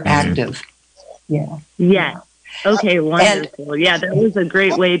they were active. Yeah. Yeah. Okay, wonderful. That was a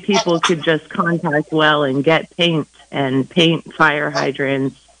great way people could just contact WELL and get paint and paint fire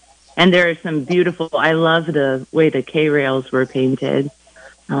hydrants. And there are some beautiful, I love the way the K-rails were painted.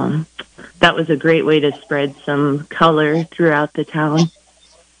 That was a great way to spread some color throughout the town.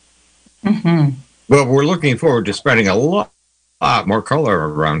 Mm-hmm. Well, we're looking forward to spreading a lot more color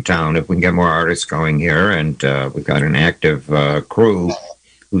around town if we can get more artists going here. And we've got an active crew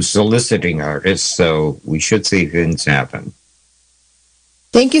who's soliciting artists, so we should see things happen.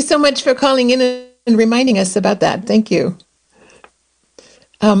 Thank you so much for calling in and reminding us about that. Thank you.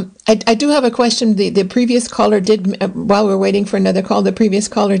 I do have a question. The previous caller did, while we're waiting for another call, the previous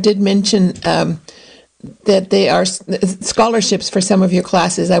caller did mention that they are scholarships for some of your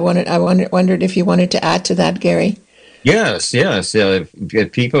classes. I wondered if you wanted to add to that, Gary. Yes.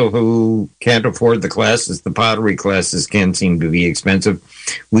 If people who can't afford the classes, the pottery classes can seem to be expensive.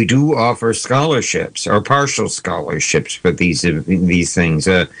 We do offer scholarships or partial scholarships for these things.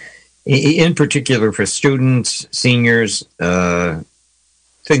 In particular for students, seniors,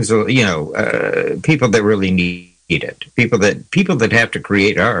 things, people that really need it, people that have to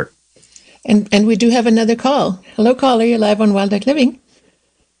create art. And we do have another call. Hello, caller. You're live on Wild Oak Living.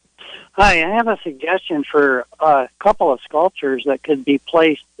 Hi, I have a suggestion for a couple of sculptures that could be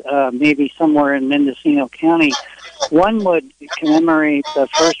placed maybe somewhere in Mendocino County. One would commemorate the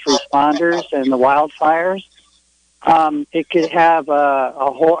first responders and the wildfires. It could have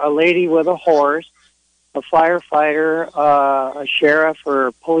a lady with a horse, a firefighter, a sheriff or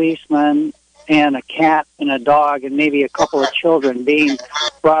a policeman, and a cat and a dog, and maybe a couple of children being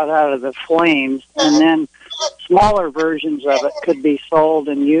brought out of the flames. And then smaller versions of it could be sold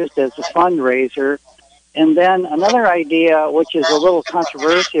and used as a fundraiser. And then another idea, which is a little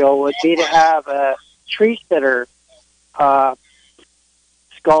controversial, would be to have a tree sitter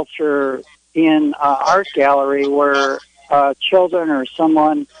sculpture in an art gallery where children or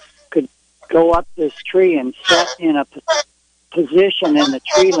someone could go up this tree and sit in a position in the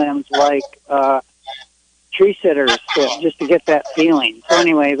tree limbs like tree sitters sit, just to get that feeling. So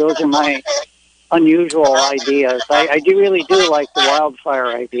anyway, those are my unusual ideas. I really do like the wildfire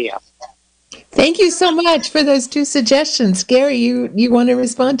idea. Thank you so much for those two suggestions. Gary, you want to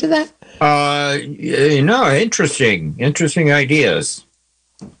respond to that? No, interesting ideas.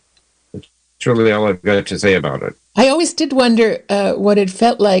 That's really all I've got to say about it. I always did wonder what it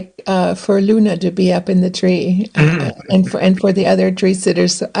felt like for Luna to be up in the tree and for the other tree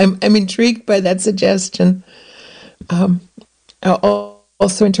sitters. So I'm intrigued by that suggestion.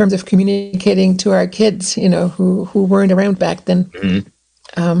 Also, in terms of communicating to our kids, who weren't around back then,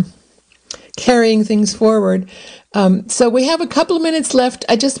 carrying things forward. So we have a couple of minutes left.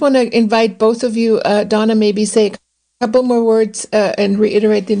 I just want to invite both of you, Donna, maybe say a couple more words and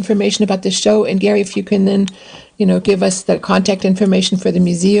reiterate the information about the show. And Gary, if you can then, give us the contact information for the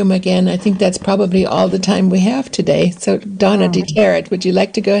museum again. I think that's probably all the time we have today. So Donna DeTerrett, would you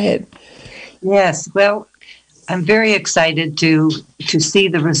like to go ahead? Yes. Well, I'm very excited to see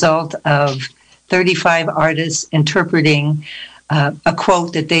the result of 35 artists interpreting a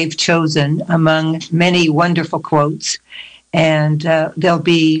quote that they've chosen among many wonderful quotes. And there'll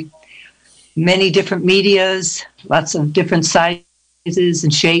be many different medias, lots of different sizes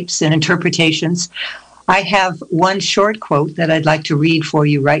and shapes and interpretations. I have one short quote that I'd like to read for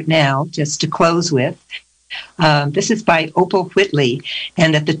you right now, just to close with. This is by Opal Whitley,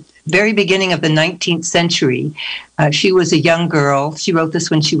 and at the very beginning of the 19th century, she was a young girl. She wrote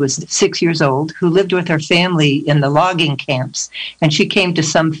this when she was 6 years old, who lived with her family in the logging camps, and she came to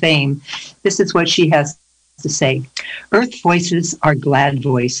some fame. This is what she has to say. Earth voices are glad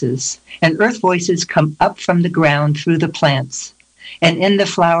voices, and earth voices come up from the ground through the plants. And in the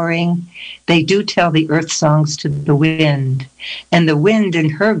flowering, they do tell the earth songs to the wind. And the wind in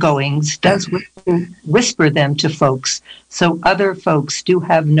her goings does whisper them to folks, so other folks do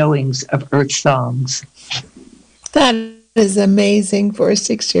have knowings of earth songs. That is amazing for a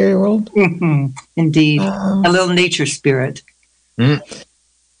 6-year-old. Mm-hmm. Indeed. A little nature spirit.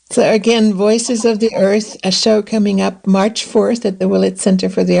 So again, Voices of the Earth, a show coming up March 4th at the Willits Center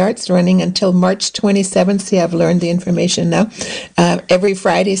for the Arts, running until March 27th. See, I've learned the information now. Every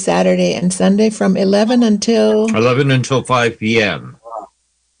Friday, Saturday, and Sunday from 11 until 5 p.m.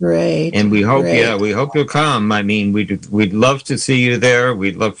 Great. And we hope, great. we hope you'll come. I mean, we'd love to see you there.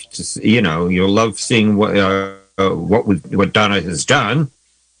 We'd love to, see, you'll love seeing what Donna has done,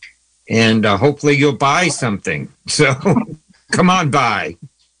 and hopefully you'll buy something. So come on by.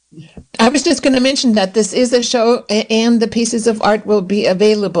 I was just going to mention that this is a show, and the pieces of art will be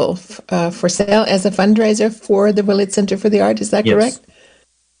available for sale as a fundraiser for the Willits Center for the Arts. Is that correct?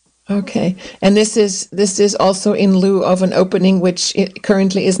 Okay, and this is also in lieu of an opening, which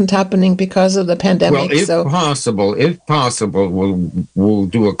currently isn't happening because of the pandemic. Well, if possible, we'll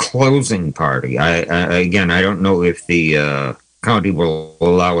do a closing party. I don't know if the county will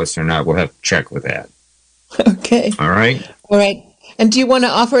allow us or not. We'll have to check with that. Okay. All right. And do you want to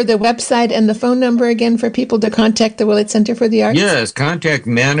offer the website and the phone number again for people to contact the Willits Center for the Arts? Yes, contact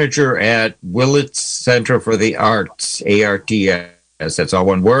manager at Willits Center for the Arts, ARTS. That's all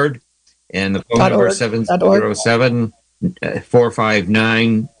one word. And the phone number is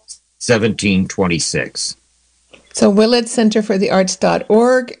 707-459-1726. So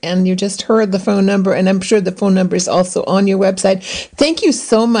willitscenterforthearts.org, and you just heard the phone number, and I'm sure the phone number is also on your website. Thank you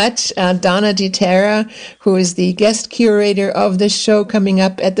so much, Donna DiTerra, who is the guest curator of this show coming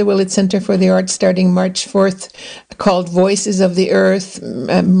up at the Willits Center for the Arts starting March 4th, called Voices of the Earth.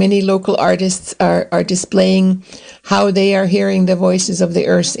 Many local artists are displaying how they are hearing the voices of the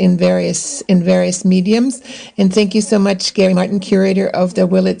earth in various mediums. And thank you so much, Gary Martin, curator of the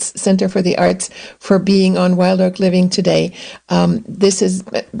Willits Center for the Arts, for being on Wild Oak Living today. This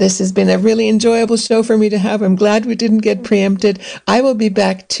has been a really enjoyable show for me to have. I'm glad we didn't get preempted. I will be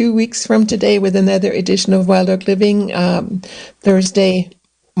back 2 weeks from today with another edition of Wild Oak Living, Thursday,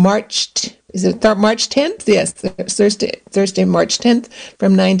 March 10th? Yes, Thursday, March 10th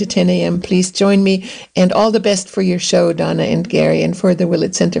from 9 to 10 a.m. Please join me, and all the best for your show, Donna and Gary, and for the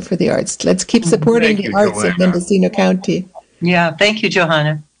Willits Center for the Arts. Let's keep supporting the arts in Mendocino County. Yeah, thank you,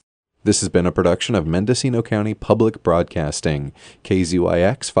 Johanna. This has been a production of Mendocino County Public Broadcasting,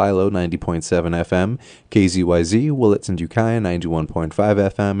 KZYX Philo 90.7 FM, KZYZ Willits and Ukiah 91.5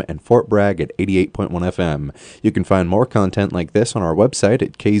 FM, and Fort Bragg at 88.1 FM. You can find more content like this on our website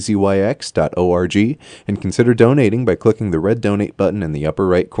at kzyx.org, and consider donating by clicking the red donate button in the upper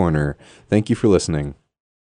right corner. Thank you for listening.